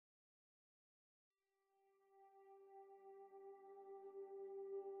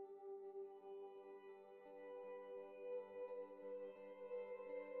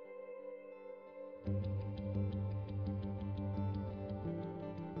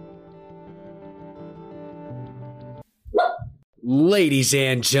Ladies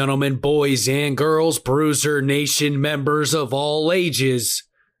and gentlemen, boys and girls, Bruiser Nation members of all ages,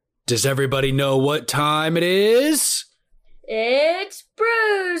 does everybody know what time it is? It's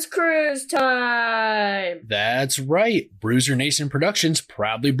Bruise Cruise time! That's right. Bruiser Nation Productions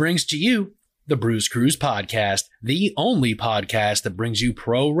proudly brings to you the Bruise Cruise Podcast, the only podcast that brings you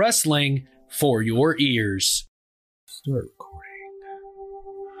pro wrestling for your ears. Start recording.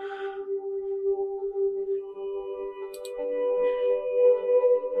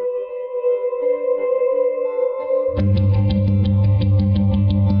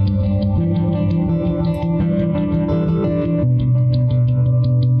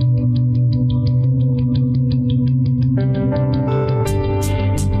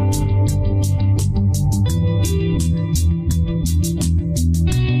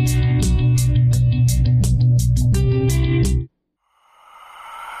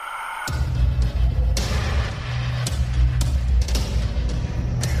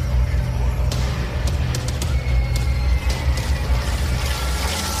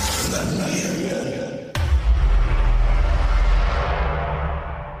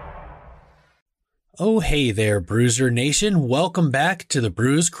 Oh, hey there, Bruiser Nation. Welcome back to the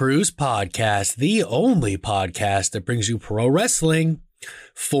Bruise Cruise Podcast, the only podcast that brings you pro wrestling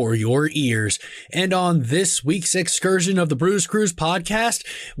for your ears. And on this week's excursion of the Bruise Cruise Podcast,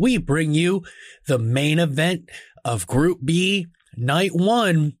 we bring you the main event of Group B, Night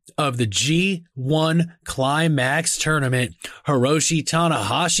 1 of the G1 Climax Tournament. Hiroshi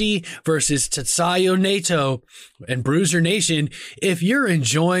Tanahashi versus Tetsuya Naito. And Bruiser Nation, if you're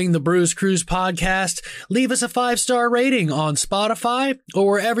enjoying the Bruise Cruise Podcast, leave us a 5-star rating on Spotify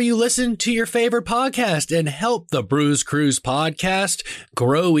or wherever you listen to your favorite podcast and help the Bruise Cruise Podcast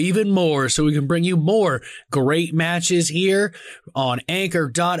grow even more so we can bring you more great matches here on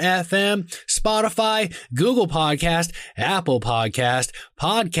Anchor.fm, Spotify, Google Podcast, Apple Podcast,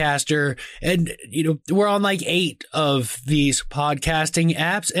 Podcaster, and we're on like 8 of these podcasting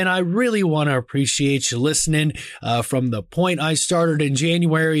apps, and I really want to appreciate you listening from the point I started in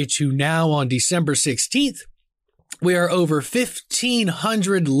January to now on December 16th. We are over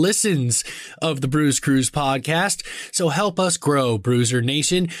 1,500 listens of the Bruise Cruise Podcast, so help us grow, Bruiser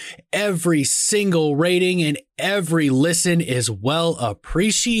Nation. Every single rating and every listen is well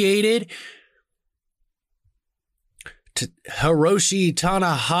appreciated. Hiroshi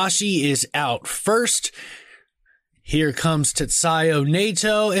Tanahashi is out first. Here comes Tetsuya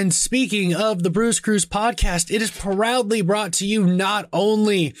Naito. And speaking of the Bruise Cruise Podcast, it is proudly brought to you not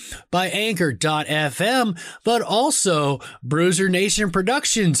only by Anchor.fm, but also Bruiser Nation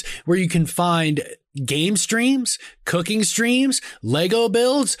Productions, where you can find game streams, cooking streams, Lego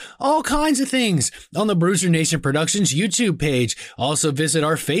builds, all kinds of things on the Bruiser Nation Productions YouTube page. Also visit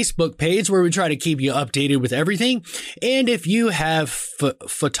our Facebook page where we try to keep you updated with everything. And if you have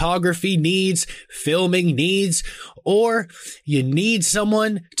photography needs, filming needs, or you need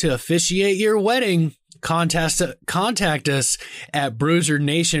someone to officiate your wedding, contact us at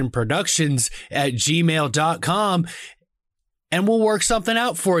bruisernationproductions@gmail.com. and we'll work something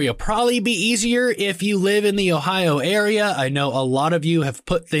out for you. Probably be easier if you live in the Ohio area. I know a lot of you have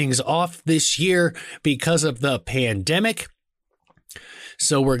put things off this year because of the pandemic.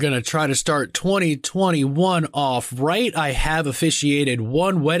 So we're going to try to start 2021 off right. I have officiated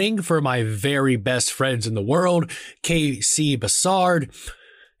one wedding for my very best friends in the world, KC Bassard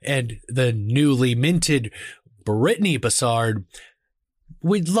and the newly minted Brittany Bassard.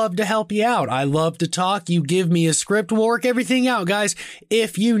 We'd love to help you out. I love to talk. You give me a script, we'll work everything out, guys.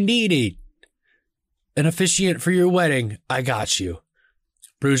 If you need an officiant for your wedding, I got you.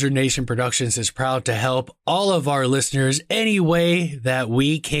 Bruiser Nation Productions is proud to help all of our listeners any way that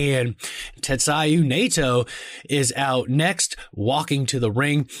we can. Tetsuya Naito is out next, walking to the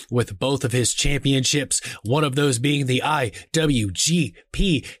ring with both of his championships, one of those being the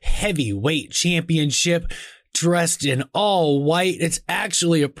IWGP Heavyweight Championship. Dressed in all white. It's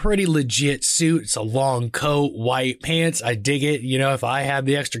actually a pretty legit suit. It's a long coat, white pants. I dig it. If I had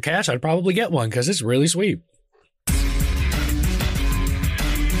the extra cash, I'd probably get one because it's really sweet.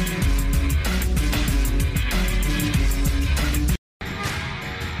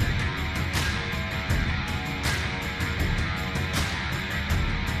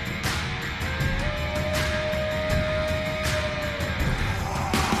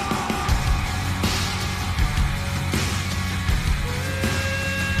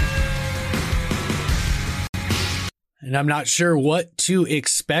 And I'm not sure what to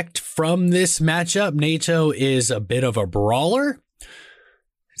expect from this matchup. Naito is a bit of a brawler.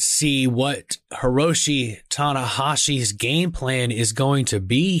 See what Hiroshi Tanahashi's game plan is going to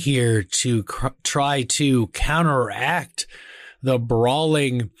be here to try to counteract the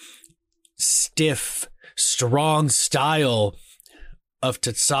brawling, stiff, strong style of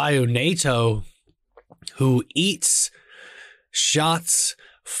Tetsuya Naito, who eats shots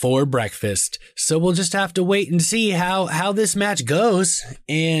for breakfast. So we'll just have to wait and see how this match goes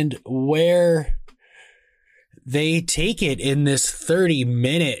and where they take it in this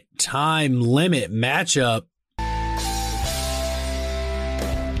 30-minute time limit matchup.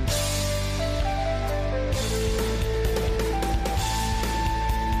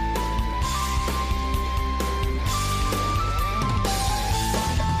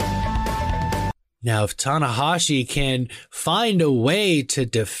 Now, if Tanahashi can find a way to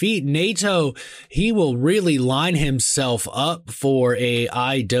defeat Naito, he will really line himself up for a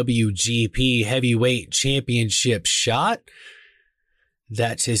IWGP Heavyweight Championship shot.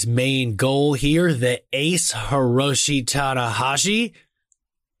 That's his main goal here, the ace Hiroshi Tanahashi.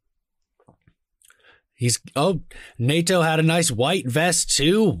 Naito had a nice white vest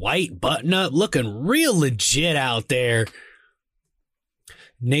too, white button-up, looking real legit out there.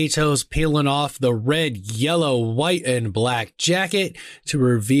 Nato's peeling off the red, yellow, white, and black jacket to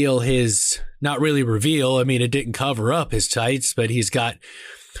reveal not really reveal, it didn't cover up his tights, but he's got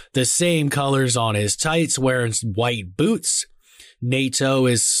the same colors on his tights, wearing white boots. Naito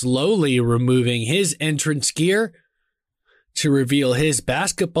is slowly removing his entrance gear to reveal his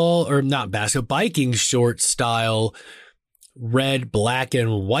biking short style, red, black,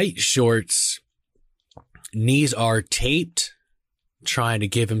 and white shorts. Knees are taped, trying to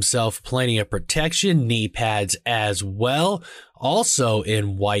give himself plenty of protection. Knee pads as well, also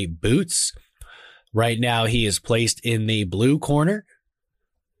in white boots. Right now he is placed in the blue corner.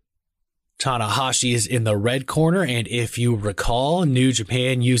 Tanahashi is in the red corner, and if you recall, New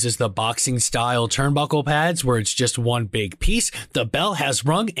Japan uses the boxing style turnbuckle pads where it's just one big piece. The bell has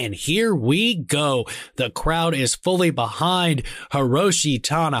rung, and here we go. The crowd is fully behind Hiroshi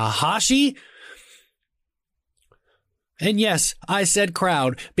Tanahashi. And yes, I said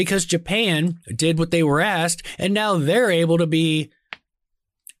crowd because Japan did what they were asked, and now they're able to be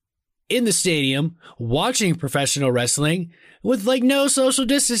in the stadium watching professional wrestling with no social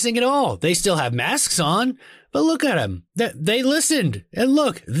distancing at all. They still have masks on, but look at them. They listened, and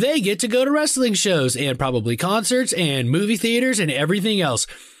look, they get to go to wrestling shows and probably concerts and movie theaters and everything else.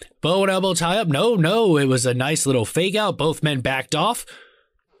 Bow and elbow tie up. No, it was a nice little fake out. Both men backed off.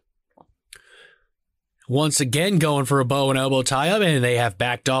 Once again going for a bow and elbow tie-up, and they have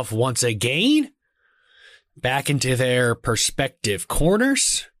backed off once again. Back into their respective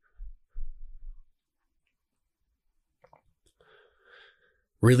corners.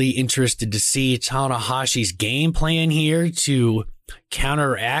 Really interested to see Tanahashi's game plan here to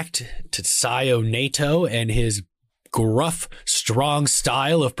counteract Tetsuya Naito and his gruff, strong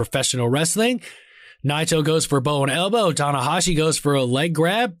style of professional wrestling. Naito goes for bow and elbow. Tanahashi goes for a leg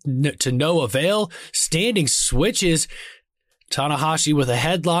grab to no avail. Standing switches. Tanahashi with a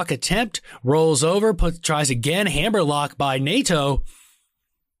headlock attempt. Rolls over, tries again. Hammerlock by Naito.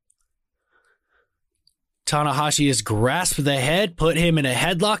 Tanahashi has grasped the head, put him in a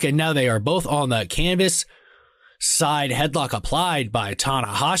headlock, and now they are both on the canvas. Side headlock applied by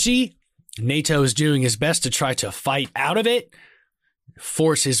Tanahashi. Naito is doing his best to try to fight out of it.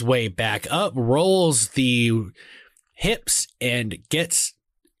 Force his way back up, rolls the hips and gets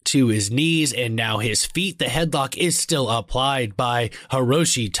to his knees, and now his feet. The headlock is still applied by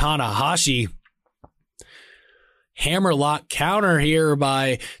Hiroshi Tanahashi. Hammerlock counter here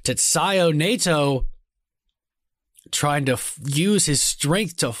by Tetsuya Naito, trying to use his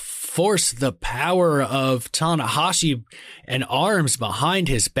strength to force the power of Tanahashi and arms behind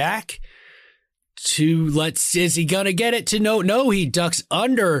his back. Is he gonna get it to no, he ducks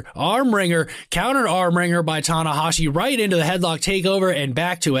under arm wringer, counter arm wringer by Tanahashi right into the headlock takeover and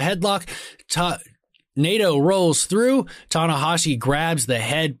back to a headlock. Naito rolls through. Tanahashi grabs the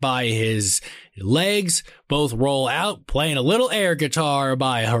head by his legs. Both roll out, playing a little air guitar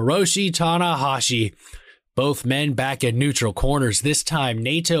by Hiroshi Tanahashi. Both men back in neutral corners. This time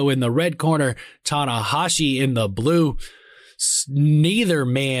Naito in the red corner, Tanahashi in the blue. Neither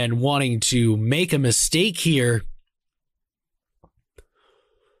man wanting to make a mistake here.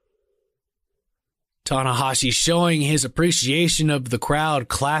 Tanahashi showing his appreciation of the crowd,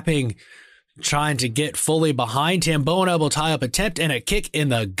 clapping, trying to get fully behind him. Bow and elbow tie-up attempt and a kick in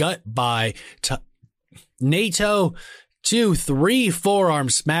the gut by Naito. 2, 3 forearm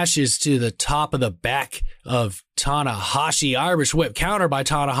smashes to the top of the back of Tanahashi. Irish whip counter by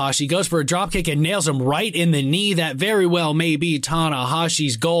Tanahashi. Goes for a dropkick and nails him right in the knee. That very well may be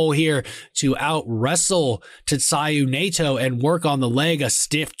Tanahashi's goal here, to out-wrestle Tetsuya Naito and work on the leg. A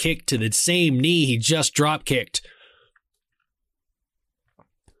stiff kick to the same knee he just dropkicked.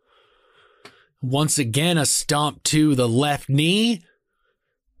 Once again, a stomp to the left knee.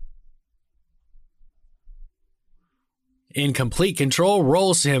 In complete control,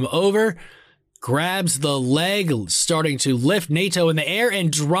 rolls him over, grabs the leg, starting to lift Naito in the air,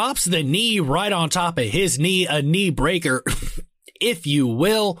 and drops the knee right on top of his knee, a knee breaker, if you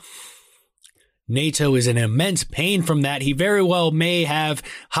will. Naito is in immense pain from that. He very well may have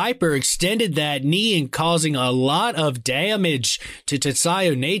hyperextended that knee and causing a lot of damage to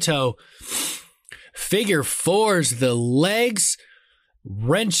Tetsuya Naito. Figure fours the legs,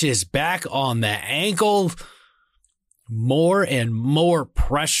 wrenches back on the ankle. More and more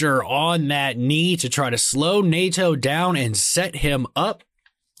pressure on that knee to try to slow Naito down and set him up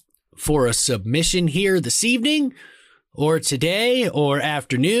for a submission here this evening, or today, or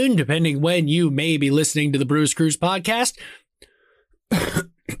afternoon, depending when you may be listening to the Bruce Cruz podcast.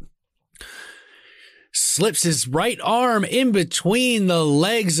 Slips his right arm in between the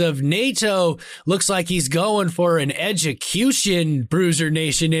legs of Naito. Looks like he's going for an execution, Bruiser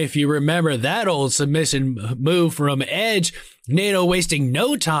Nation, if you remember that old submission move from Edge. Naito wasting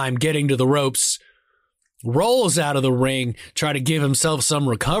no time getting to the ropes. Rolls out of the ring, try to give himself some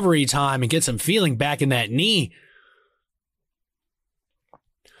recovery time and get some feeling back in that knee.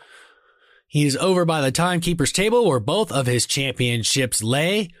 He's over by the timekeeper's table where both of his championships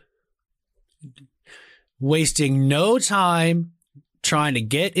lay. Wasting no time trying to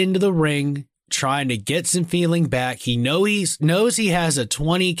get into the ring, trying to get some feeling back. He knows he has a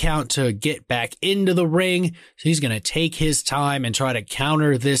 20 count to get back into the ring, so he's going to take his time and try to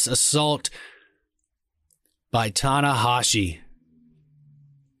counter this assault by Tanahashi.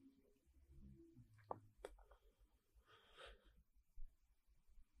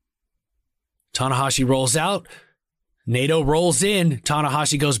 Tanahashi rolls out. Naito rolls in.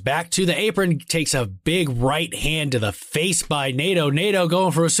 Tanahashi goes back to the apron, takes a big right hand to the face by Naito. Naito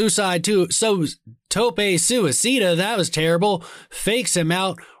going for a suicide tope suicida. That was terrible. Fakes him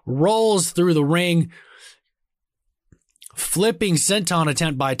out, rolls through the ring. Flipping senton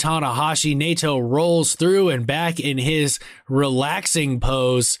attempt by Tanahashi. Naito rolls through and back in his relaxing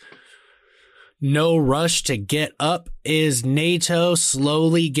pose. No rush to get up is Naito,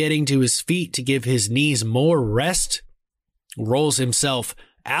 slowly getting to his feet to give his knees more rest. Rolls himself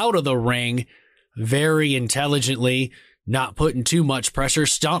out of the ring very intelligently, not putting too much pressure.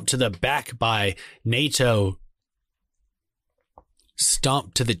 Stomp to the back by Naito.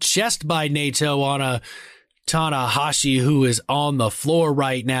 Stomp to the chest by Naito on a Tanahashi who is on the floor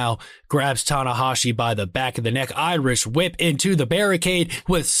right now. Grabs Tanahashi by the back of the neck. Irish whip into the barricade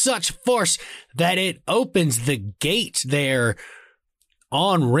with such force that it opens the gate there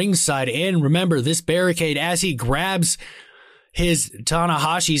on ringside. And remember, this barricade, as he grabs his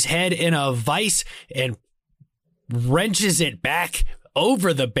Tanahashi's head in a vice and wrenches it back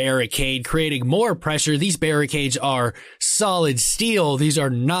over the barricade, creating more pressure. These barricades are solid steel. These are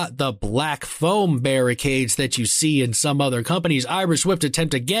not the black foam barricades that you see in some other companies. Irish whipped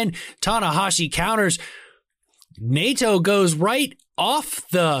attempt again. Tanahashi counters. Naito goes right off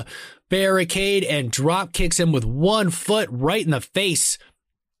the barricade and drop kicks him with 1 foot right in the face.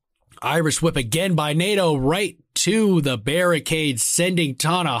 Irish whip again by Naito right to the barricade, sending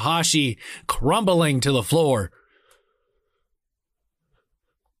Tanahashi crumbling to the floor.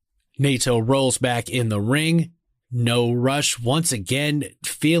 Naito rolls back in the ring. No rush. Once again,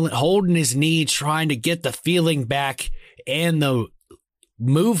 holding his knee, trying to get the feeling back and the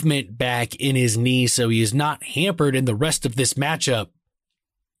movement back in his knee so he is not hampered in the rest of this matchup.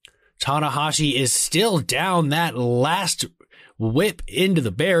 Tanahashi is still down. That last whip into the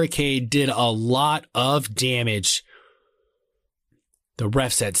barricade did a lot of damage. The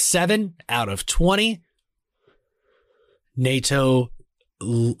ref's at 7 out of 20. Naito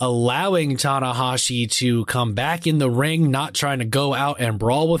allowing Tanahashi to come back in the ring, not trying to go out and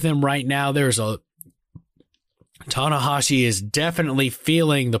brawl with him right now. Tanahashi is definitely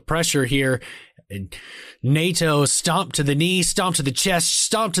feeling the pressure here. Naito stomp to the knee, stomp to the chest,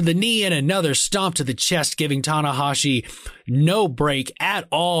 stomp to the knee, and another stomp to the chest, giving Tanahashi no break at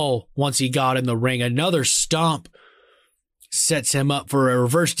all once he got in the ring. Another stomp sets him up for a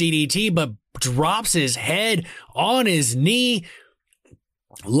reverse DDT, but drops his head on his knee,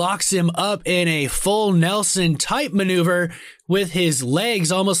 locks him up in a full Nelson type maneuver with his legs,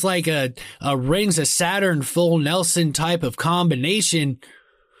 almost like a Rings of Saturn full Nelson type of combination.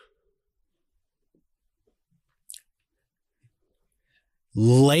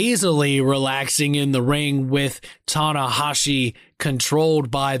 Lazily relaxing in the ring with Tanahashi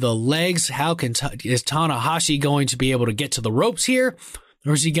controlled by the legs. Is Tanahashi going to be able to get to the ropes here?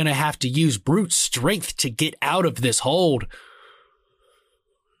 Or is he going to have to use brute strength to get out of this hold?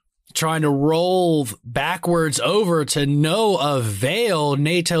 trying to roll backwards over to no avail.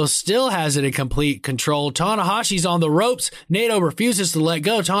 Naito still has it in complete control. Tanahashi's on the ropes. Naito refuses to let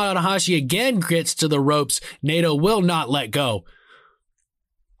go. Tanahashi again gets to the ropes. Naito will not let go.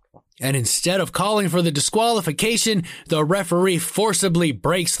 And instead of calling for the disqualification, the referee forcibly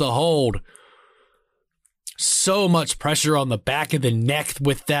breaks the hold. So much pressure on the back of the neck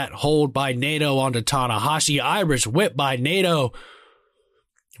with that hold by Naito onto Tanahashi. Irish whip by Naito.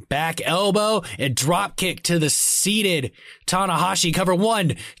 Back elbow and drop kick to the seated Tanahashi. Cover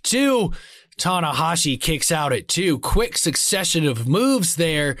 1, 2. Tanahashi kicks out at 2. Quick succession of moves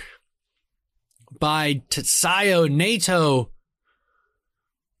there by Tetsuya Naito.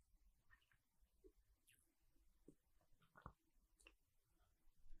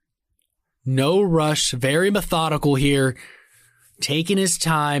 No rush, very methodical here, taking his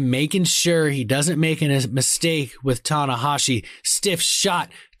time, making sure he doesn't make a mistake with Tanahashi. Stiff shot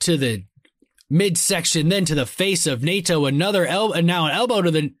to the midsection, then to the face of Naito. Another now an elbow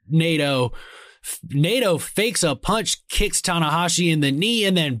to the Naito. Naito fakes a punch, kicks Tanahashi in the knee,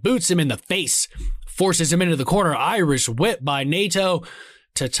 and then boots him in the face. Forces him into the corner. Irish whip by Naito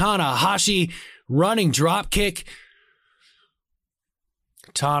to Tanahashi. Running drop kick.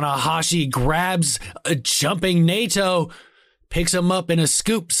 Tanahashi grabs a jumping Naito, picks him up in a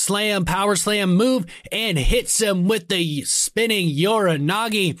scoop slam, power slam move, and hits him with the spinning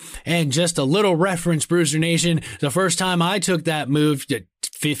Yoranagi. And just a little reference, Bruiser Nation, the first time I took that move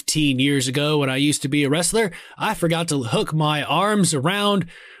 15 years ago when I used to be a wrestler, I forgot to hook my arms around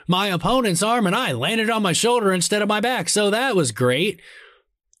my opponent's arm and I landed on my shoulder instead of my back. So that was great.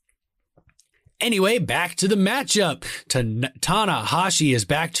 Anyway, back to the matchup. Tanahashi is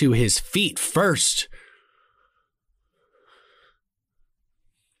back to his feet first.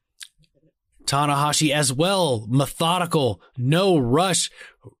 Tanahashi as well, methodical, no rush.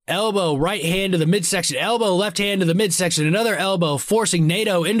 Elbow, right hand to the midsection. Elbow, left hand to the midsection. Another elbow, forcing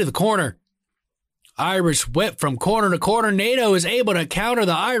Naito into the corner. Irish whip from corner to corner. Naito is able to counter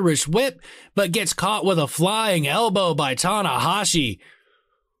the Irish whip, but gets caught with a flying elbow by Tanahashi.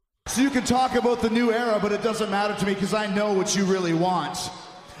 So you can talk about the new era, but it doesn't matter to me because I know what you really want.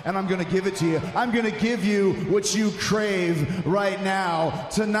 And I'm going to give it to you. I'm going to give you what you crave right now.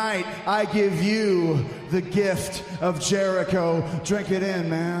 Tonight, I give you the gift of Jericho. Drink it in,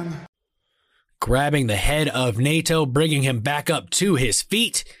 man. Grabbing the head of Naito, bringing him back up to his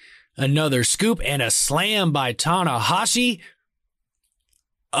feet. Another scoop and a slam by Tanahashi.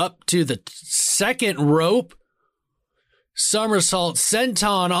 Up to the second rope. Somersault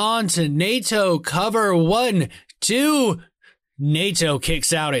senton on to Naito. Cover 1, 2. Naito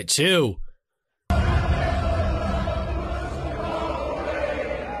kicks out at 2.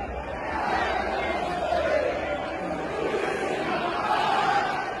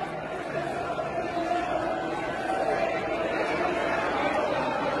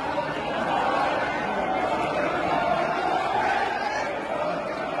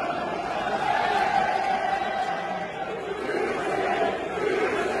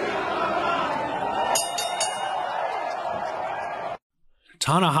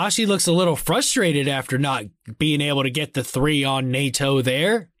 Tanahashi looks a little frustrated after not being able to get the 3 on Naito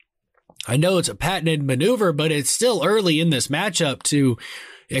there. I know it's a patented maneuver, but it's still early in this matchup to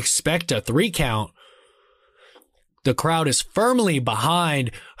expect a 3 count. The crowd is firmly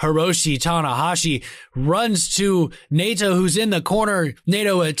behind Hiroshi Tanahashi. Runs to Naito, who's in the corner.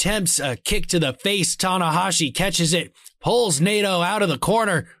 Naito attempts a kick to the face. Tanahashi catches it, pulls Naito out of the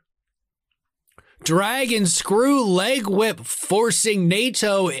corner. Dragon screw leg whip, forcing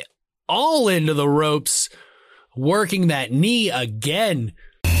Naito all into the ropes, working that knee again.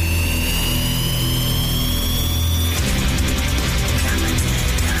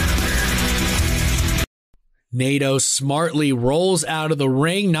 Naito smartly rolls out of the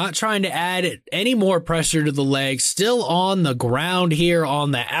ring, not trying to add any more pressure to the legs. Still on the ground here on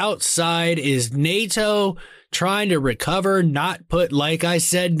the outside is Naito, trying to recover, not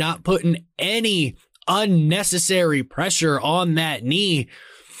putting any unnecessary pressure on that knee.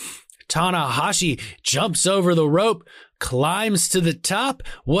 Tanahashi jumps over the rope, climbs to the top.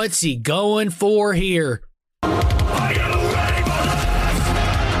 What's he going for here? Are you ready for this?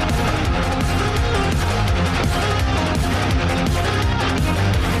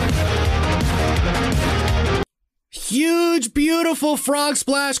 Huge, beautiful frog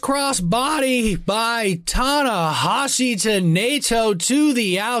splash cross body by Tanahashi to Naito to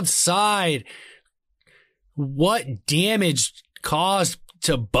the outside. What damage caused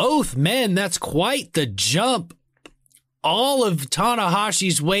to both men. That's quite the jump. All of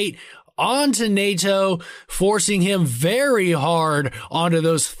Tanahashi's weight onto Naito, forcing him very hard onto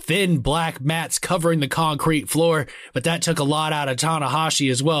those thin black mats covering the concrete floor. But that took a lot out of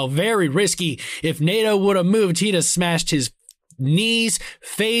Tanahashi as well. Very risky. If Naito would have moved, he'd have smashed his knees,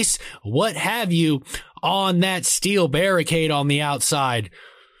 face, what have you, on that steel barricade on the outside.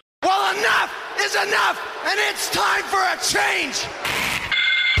 Well, enough is enough, and it's time for a change!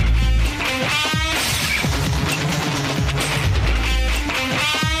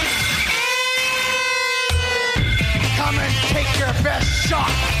 Come and take your best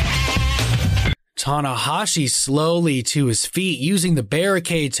shot! Tanahashi slowly to his feet, using the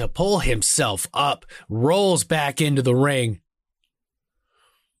barricade to pull himself up, rolls back into the ring.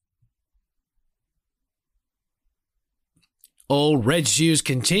 Old Red Shoes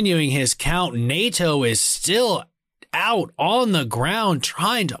continuing his count. Naito is still out on the ground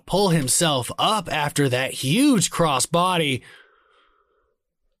trying to pull himself up after that huge crossbody.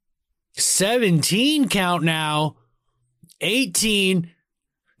 17 count now. 18,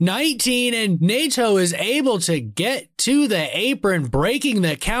 19, and Naito is able to get to the apron, breaking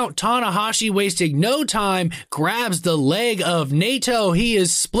the count. Tanahashi, wasting no time, grabs the leg of Naito. He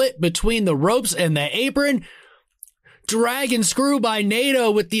is split between the ropes and the apron. Dragon screw by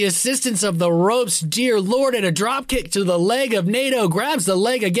Naito with the assistance of the ropes. Dear Lord, and a drop kick to the leg of Naito. Grabs the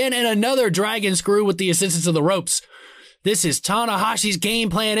leg again, and another dragon screw with the assistance of the ropes. This is Tanahashi's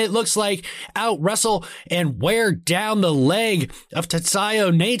game plan. It looks like out wrestle and wear down the leg of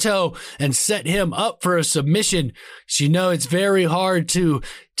Tetsuya Naito and set him up for a submission. You know, it's very hard to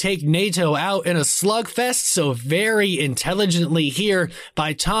take Naito out in a slugfest, so very intelligently here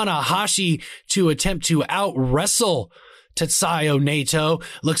by Tanahashi to attempt to out wrestle Tetsuya Naito.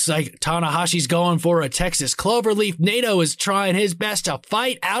 Looks like Tanahashi's going for a Texas Cloverleaf. Naito is trying his best to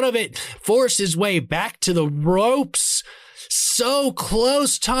fight out of it, force his way back to the ropes. So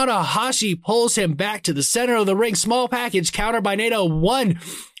close. Tanahashi pulls him back to the center of the ring. Small package counter by Naito.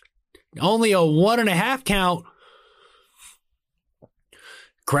 Only a 1.5 count.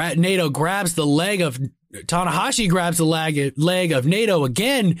 Naito grabs the leg of Tanahashi, grabs the leg of Naito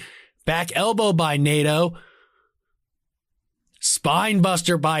again. Back elbow by Naito. Spine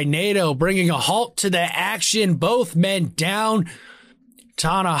buster by Naito, bringing a halt to the action. Both men down.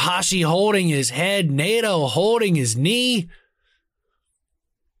 Tanahashi holding his head. Naito holding his knee.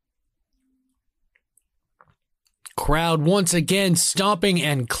 Crowd once again stomping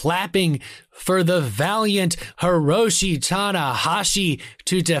and clapping for the valiant Hiroshi Tanahashi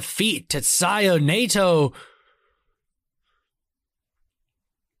to defeat Tetsuya Naito.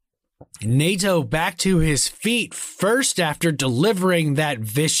 Naito back to his feet first after delivering that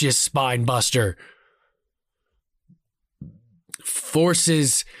vicious spine buster.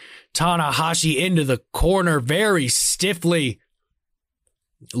 Forces Tanahashi into the corner very stiffly.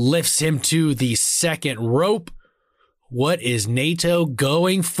 Lifts him to the second rope. What is Naito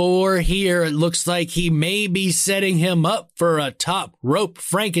going for here? It looks like he may be setting him up for a top rope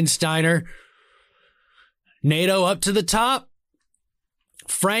Frankensteiner. Naito up to the top.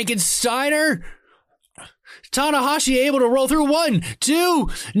 Frankensteiner. Tanahashi able to roll through 1, 2.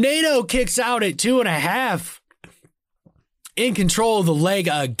 Naito kicks out at 2.5. In control of the leg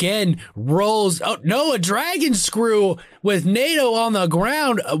again, rolls. Oh no, a dragon screw with Naito on the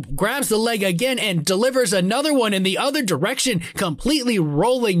ground. Grabs the leg again and delivers another one in the other direction, completely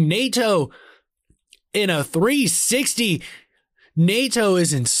rolling Naito in a 360. Naito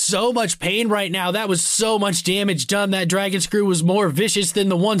is in so much pain right now. That was so much damage done. That dragon screw was more vicious than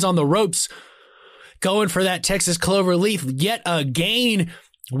the ones on the ropes. Going for that Texas Cloverleaf yet again.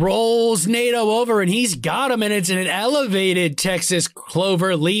 Rolls Naito over and he's got him, and it's an elevated Texas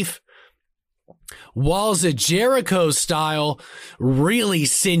Cloverleaf. Walls of Jericho style, really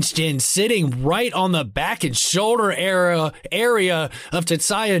cinched in, sitting right on the back and shoulder area of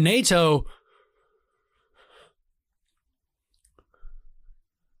Tetsuya Naito.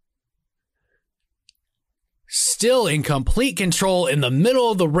 Still in complete control in the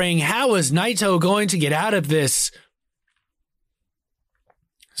middle of the ring. How is Naito going to get out of this?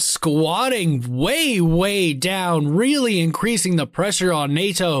 Squatting way down, really increasing the pressure on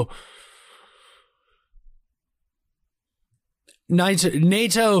Naito.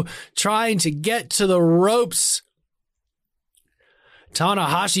 Naito trying to get to the ropes.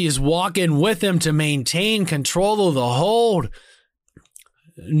 Tanahashi is walking with him to maintain control of the hold.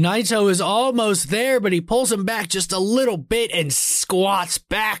 Naito is almost there, but he pulls him back just a little bit and squats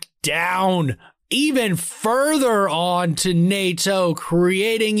back down even further on to Naito,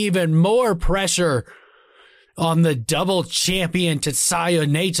 creating even more pressure on the double champion Tetsuya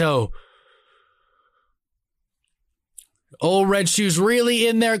Naito. Old Red Shoes really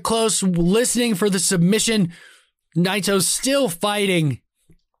in there close, listening for the submission. Naito's still fighting,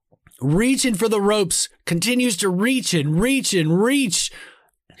 reaching for the ropes, continues to reach and reach and reach.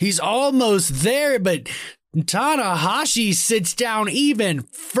 He's almost there, but Tanahashi sits down even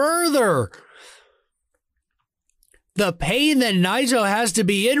further. The pain that Naito has to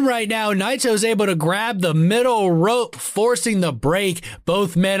be in right now, Naito's able to grab the middle rope, forcing the break.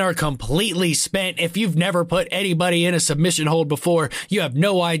 Both men are completely spent. If you've never put anybody in a submission hold before, you have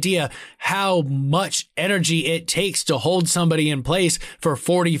no idea how much energy it takes to hold somebody in place for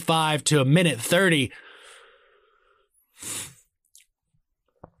 45 to a minute 30.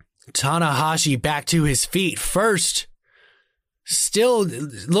 Tanahashi back to his feet first. Still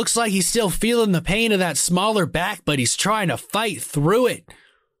looks like he's still feeling the pain of that smaller back, but he's trying to fight through it.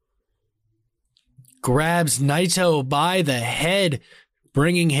 Grabs Naito by the head,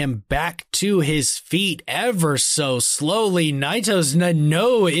 bringing him back to his feet ever so slowly. Naito's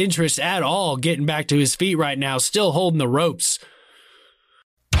no interest at all getting back to his feet right now, still holding the ropes.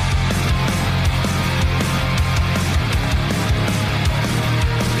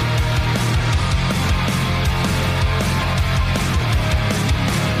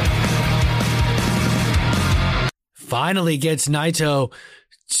 Finally gets Naito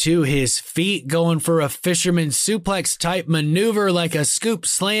to his feet, going for a fisherman suplex type maneuver, like a scoop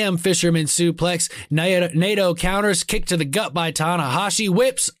slam fisherman suplex. Naito counters, kick to the gut by Tanahashi,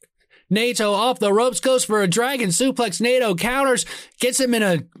 whips Naito off the ropes, goes for a dragon suplex. Naito counters, gets him in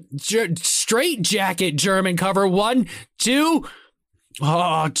a straight jacket German cover. 1, 2. 2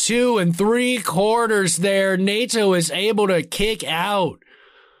 3/4 there. Naito is able to kick out.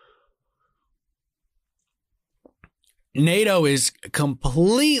 Naito is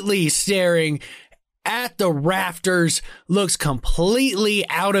completely staring at the rafters, looks completely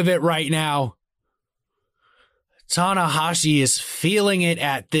out of it right now. Tanahashi is feeling it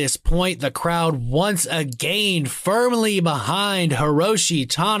at this point. The crowd once again firmly behind Hiroshi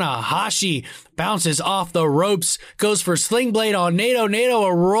Tanahashi. Bounces off the ropes, goes for Sling Blade on Naito. Naito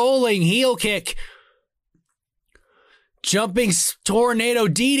a rolling heel kick. Jumping tornado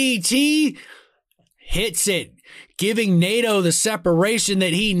DDT. Hits it, giving Naito the separation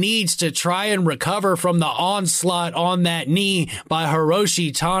that he needs to try and recover from the onslaught on that knee by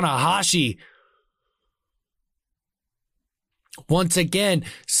Hiroshi Tanahashi. Once again,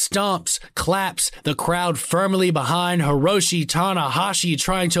 stomps, claps, the crowd firmly behind Hiroshi Tanahashi,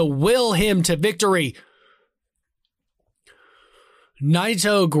 trying to will him to victory.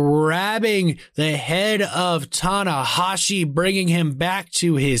 Naito grabbing the head of Tanahashi, bringing him back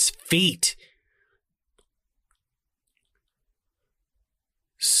to his feet.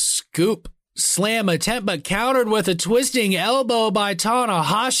 Scoop slam attempt, but countered with a twisting elbow by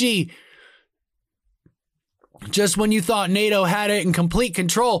Tanahashi. Just when you thought Naito had it in complete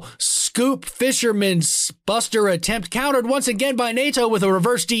control, scoop fisherman's buster attempt, countered once again by Naito with a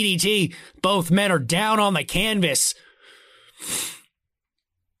reverse DDT. Both men are down on the canvas.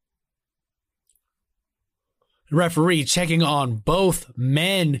 Referee checking on both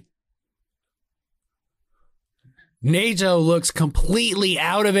men. Naito looks completely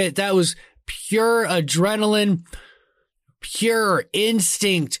out of it. That was pure adrenaline, pure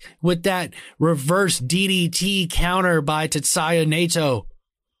instinct with that reverse DDT counter by Tetsuya Naito.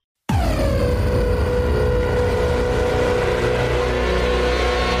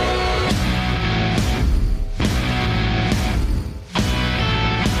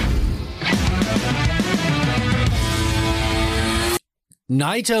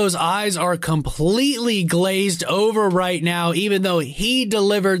 Naito's eyes are completely glazed over right now, even though he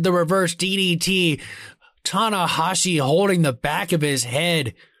delivered the reverse DDT. Tanahashi holding the back of his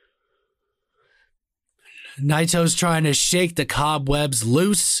head. Naito's trying to shake the cobwebs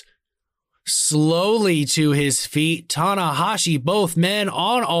loose. Slowly to his feet, Tanahashi, both men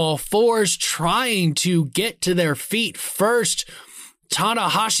on all fours, trying to get to their feet first.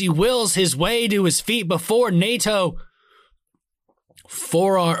 Tanahashi wills his way to his feet before Naito.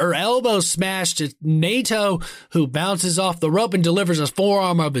 Forearm or elbow smash to Naito, who bounces off the rope and delivers a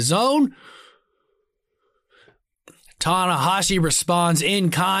forearm of his own. Tanahashi responds in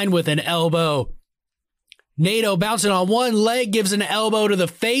kind with an elbow. Naito bouncing on one leg, gives an elbow to the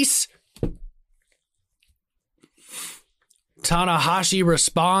face. Tanahashi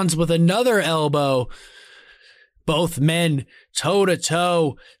responds with another elbow. Both men toe to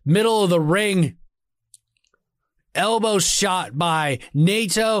toe, middle of the ring. elbow shot by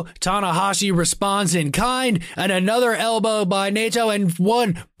Naito. Tanahashi responds in kind, and another elbow by Naito, and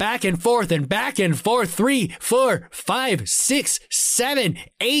one back and forth, 3, 4, 5, 6, 7,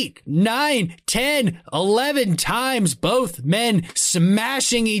 8, 9, 10, 11 times. Both men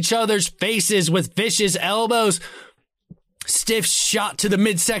smashing each other's faces with vicious elbows. Stiff shot to the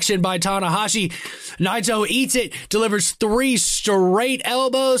midsection by Tanahashi. Naito eats it, delivers 3 straight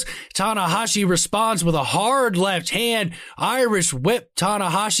elbows. Tanahashi responds with a hard left hand. Irish whip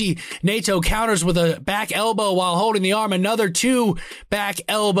Tanahashi. Naito counters with a back elbow while holding the arm. Another 2 back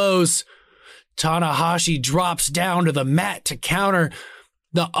elbows. Tanahashi drops down to the mat to counter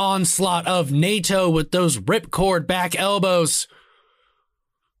the onslaught of Naito with those ripcord back elbows.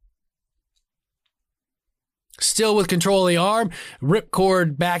 Still with control of the arm,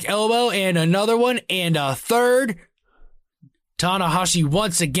 ripcord back elbow, and another one, and a third. Tanahashi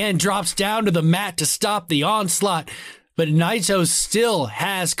once again drops down to the mat to stop the onslaught, but Naito still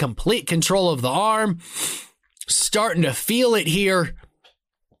has complete control of the arm. Starting to feel it here.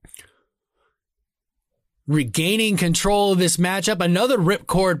 Regaining control of this matchup, another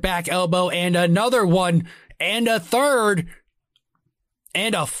ripcord back elbow, and another one, and a third,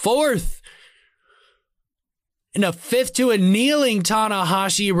 and a fourth. And a fifth to a kneeling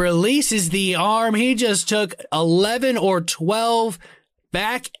Tanahashi releases the arm. He just took 11 or 12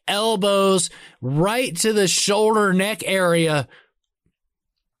 back elbows right to the shoulder neck area.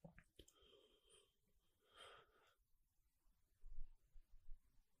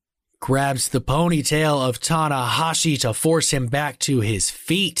 Grabs the ponytail of Tanahashi to force him back to his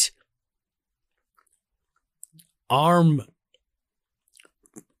feet. Arm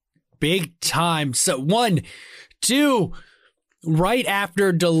big time. So 1, 2, right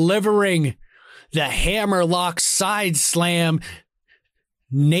after delivering the hammerlock side slam,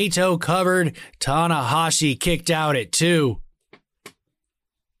 Naito covered. Tanahashi kicked out at 2.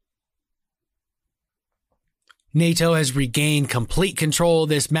 Naito has regained complete control of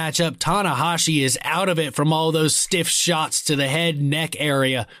this matchup. Tanahashi is out of it from all those stiff shots to the head, neck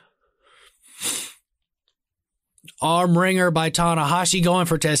area. Arm wringer by Tanahashi going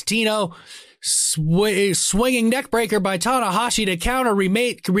for Destino. Swinging neckbreaker by Tanahashi to counter,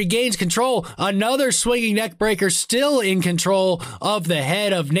 regains control. Another swinging neckbreaker, still in control of the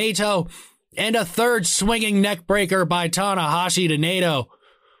head of Naito. And a third swinging neckbreaker by Tanahashi to Naito.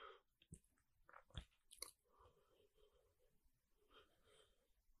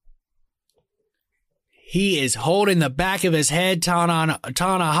 He is holding the back of his head.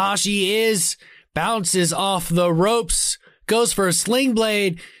 Tanahashi is. Bounces off the ropes. Goes for a sling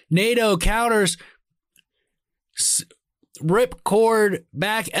blade. Naito counters. Ripcord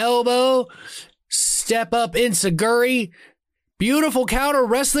back elbow. Step up enziguri. Beautiful counter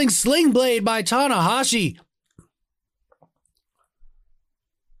wrestling sling blade by Tanahashi.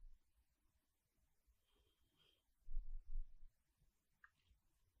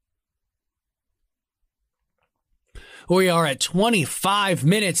 We are at 25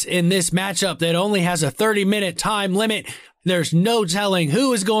 minutes in this matchup that only has a 30-minute time limit. There's no telling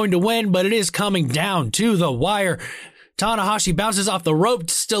who is going to win, but it is coming down to the wire. Tanahashi bounces off the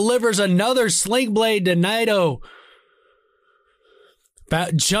ropes, delivers another sling blade to Naito.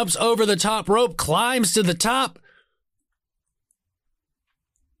 Jumps over the top rope, climbs to the top.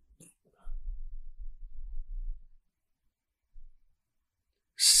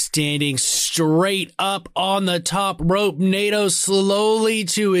 Standing straight up on the top rope, Naito slowly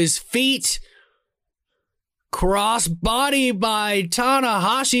to his feet. Cross body by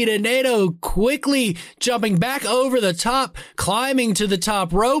Tanahashi to Naito, quickly jumping back over the top, climbing to the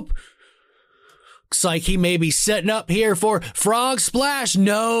top rope. Looks like he may be setting up here for frog splash.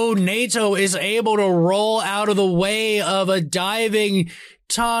 No, Naito is able to roll out of the way of a diving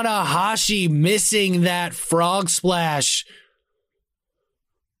Tanahashi, missing that frog splash.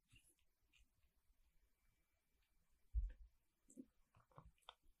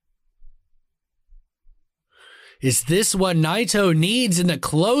 Is this what Naito needs in the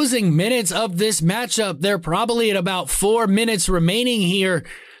closing minutes of this matchup? They're probably at about 4 minutes remaining here.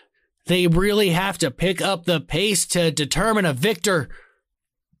 They really have to pick up the pace to determine a victor.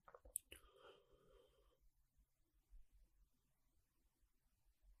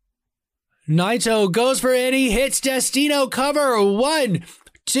 Naito goes for it. He hits Destino cover. 1,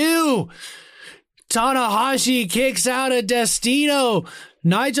 2. Tanahashi kicks out a Destino.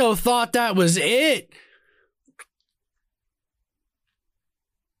 Naito thought that was it.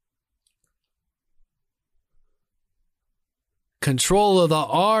 Control of the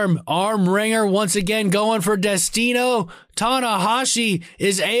arm wringer once again going for Destino. Tanahashi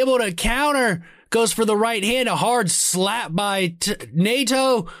is able to counter, goes for the right hand, a hard slap by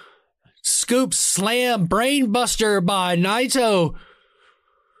Naito. Scoop slam, brainbuster by Naito.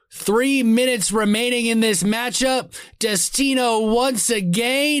 3 minutes remaining in this matchup. Destino once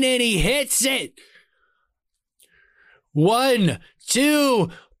again, and he hits it. 1, 2,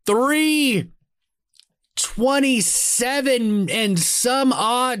 3. 27 and some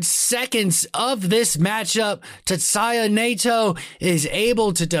odd seconds of this matchup, Tetsuya Naito is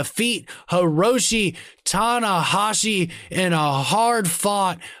able to defeat Hiroshi Tanahashi in a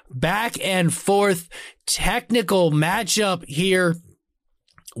hard-fought back and forth technical matchup here.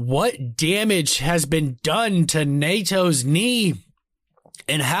 What damage has been done to Naito's knee,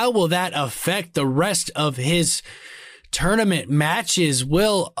 and how will that affect the rest of his tournament matches?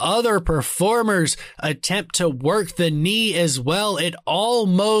 Will other performers attempt to work the knee as well? It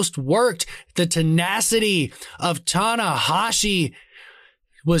almost worked. The tenacity of Tanahashi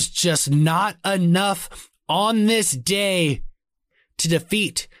was just not enough on this day to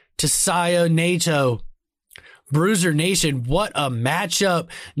defeat Tetsuya Naito. Bruiser Nation, what a matchup.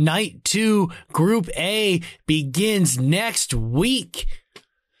 Night 2, Group A begins next week.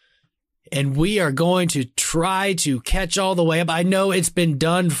 And we are going to try to catch all the way up. I know it's been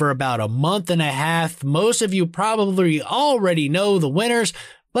done for about a month and a half. Most of you probably already know the winners,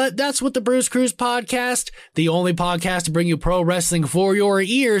 but that's what the Bruce Cruz podcast, the only podcast to bring you pro wrestling for your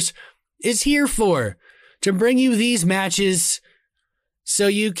ears, is here for. To bring you these matches so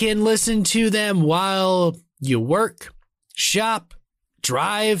you can listen to them while you work, shop,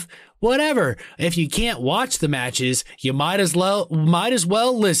 drive, whatever. If you can't watch the matches, you might as well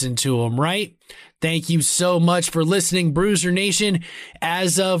listen to them, right? Thank you so much for listening, Bruiser Nation.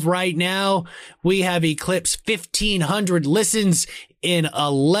 As of right now, we have eclipsed 1,500 listens in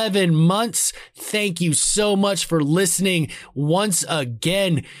 11 months. Thank you so much for listening once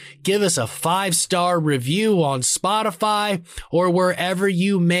again. Give us a 5-star review on Spotify or wherever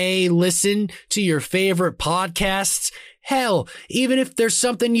you may listen to your favorite podcasts. Hell, even if there's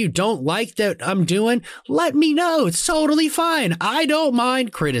something you don't like that I'm doing, let me know. It's totally fine. I don't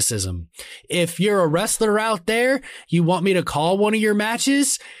mind criticism. If you're a wrestler out there, you want me to call one of your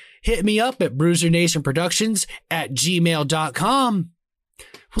matches, hit me up at bruisernationproductions@gmail.com.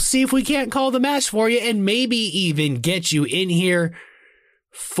 We'll see if we can't call the match for you and maybe even get you in here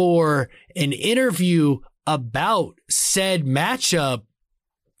for an interview about said matchup.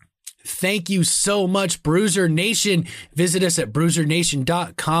 Thank you so much, Bruiser Nation. Visit us at Bruiser Nation,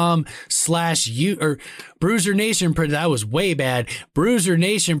 that was way bad. Bruiser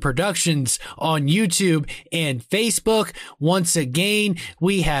Nation Productions on YouTube and Facebook. Once again,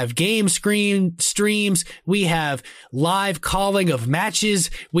 we have game streams. We have live calling of matches.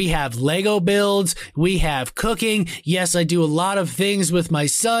 We have Lego builds. We have cooking. Yes, I do a lot of things with my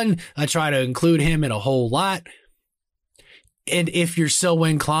son. I try to include him in a whole lot. And if you're so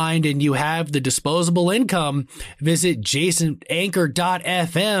inclined and you have the disposable income, visit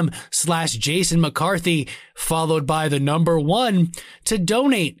Anchor.fm/Jason McCarthy, followed by the number 1 to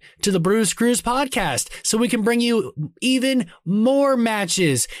donate to the Bruce Cruz podcast so we can bring you even more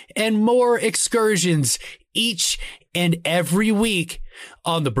matches and more excursions each and every week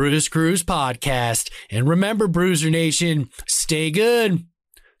on the Bruce Cruz podcast. And remember, Bruiser Nation, stay good,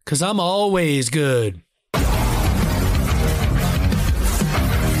 'cause I'm always good.